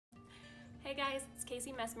Hey guys, it's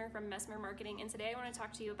Casey Messmer from Messmer Marketing, and today I want to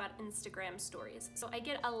talk to you about Instagram stories. So I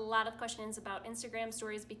get a lot of questions about Instagram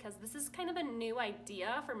stories because this is kind of a new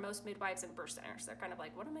idea for most midwives and birth centers. They're kind of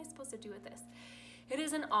like, what am I supposed to do with this? It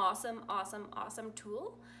is an awesome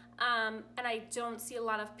tool, and I don't see a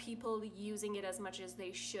lot of people using it as much as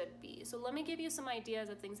they should be. So let me give you some ideas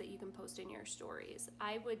of things that you can post in your stories.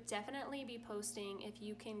 I would definitely be posting if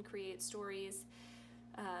you can create stories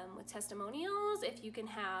with testimonials, if you can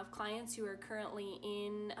have clients who are currently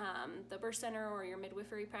in the birth center or your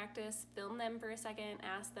midwifery practice, film them for a second,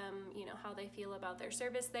 ask them, how they feel about their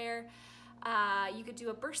service there. You could do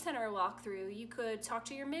a birth center walkthrough. You could talk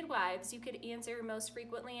to your midwives. You could answer most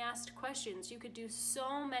frequently asked questions. You could do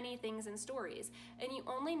so many things in stories, and you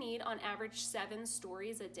only need on average 7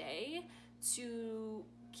 stories a day to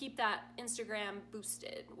keep that Instagram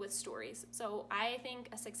boosted with stories. So I think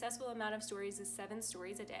a successful amount of stories is 7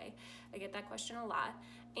 stories a day. I get that question a lot,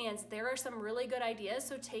 and there are some really good ideas,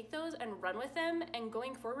 so take those and run with them, and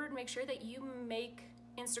going forward, make sure that you make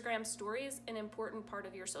Instagram stories an important part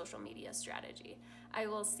of your social media strategy. I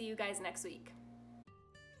will see you guys next week.